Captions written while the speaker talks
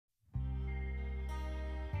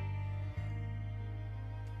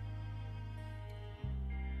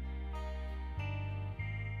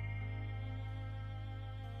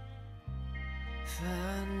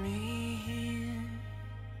Find me here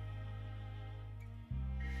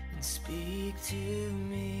and speak to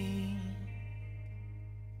me.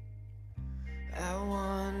 I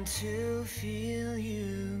want to feel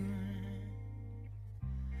you.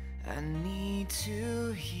 I need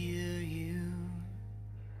to hear you.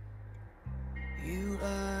 You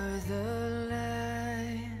are the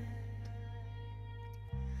light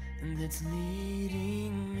that's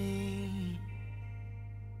leading me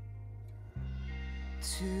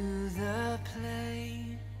to the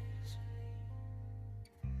place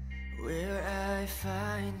where I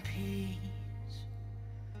find peace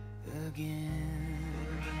again.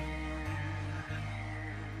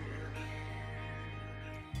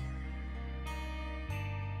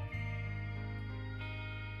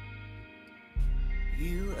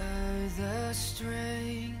 You are the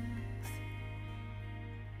strength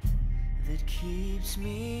that keeps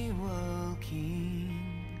me walking.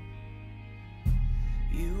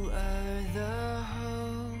 You are the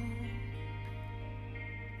hope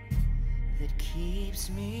that keeps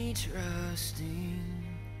me trusting.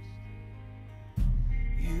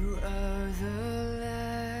 You are the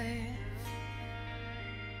life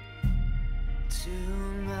to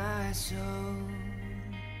my soul.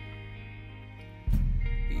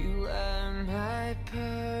 You are my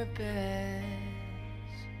purpose.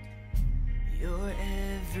 You're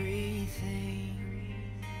everything.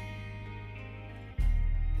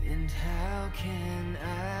 And how can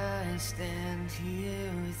I stand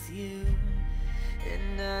here with you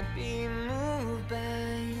and not be moved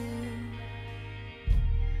by you?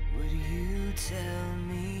 Would you tell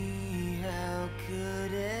me how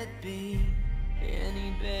could it be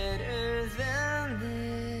any better than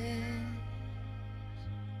this?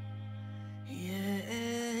 Yeah.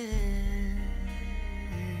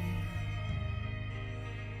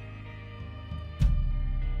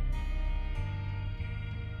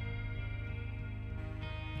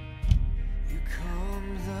 You calm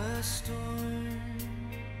the storms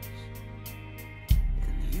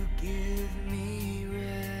and you give me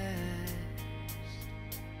rest.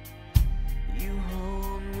 You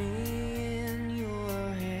hold me in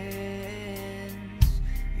your hands.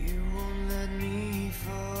 You won't let me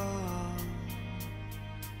fall.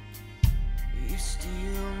 You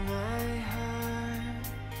steal my heart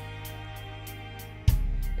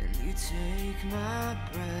and you take my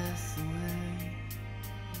breath away.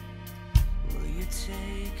 Will you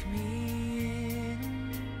take me in?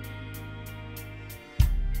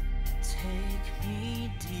 Take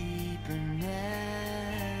me deeper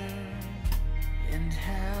now. And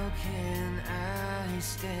how can I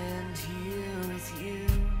stand here with you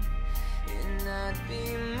and not be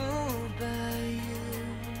moved?